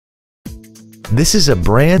This is a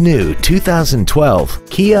brand new 2012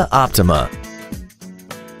 Kia Optima.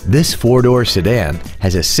 This four-door sedan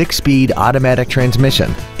has a 6-speed automatic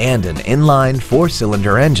transmission and an inline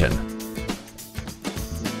 4-cylinder engine.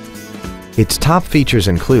 Its top features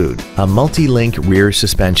include a multi-link rear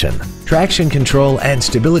suspension, traction control and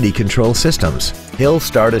stability control systems, hill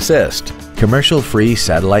start assist, commercial-free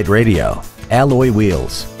satellite radio, alloy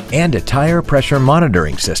wheels, and a tire pressure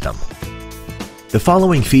monitoring system. The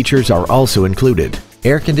following features are also included: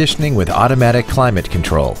 air conditioning with automatic climate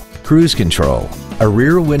control, cruise control, a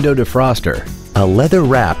rear window defroster, a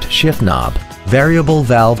leather-wrapped shift knob, variable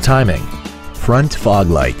valve timing, front fog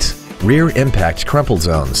lights, rear impact crumple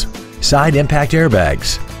zones, side impact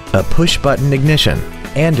airbags, a push-button ignition,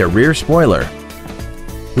 and a rear spoiler.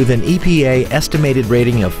 With an EPA estimated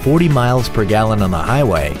rating of 40 miles per gallon on the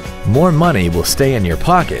highway, more money will stay in your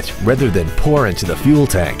pocket rather than pour into the fuel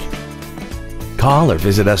tank. Call or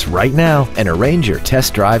visit us right now and arrange your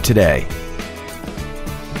test drive today.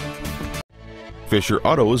 Fisher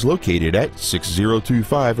Auto is located at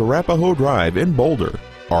 6025 Arapahoe Drive in Boulder.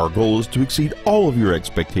 Our goal is to exceed all of your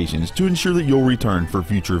expectations to ensure that you'll return for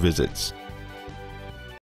future visits.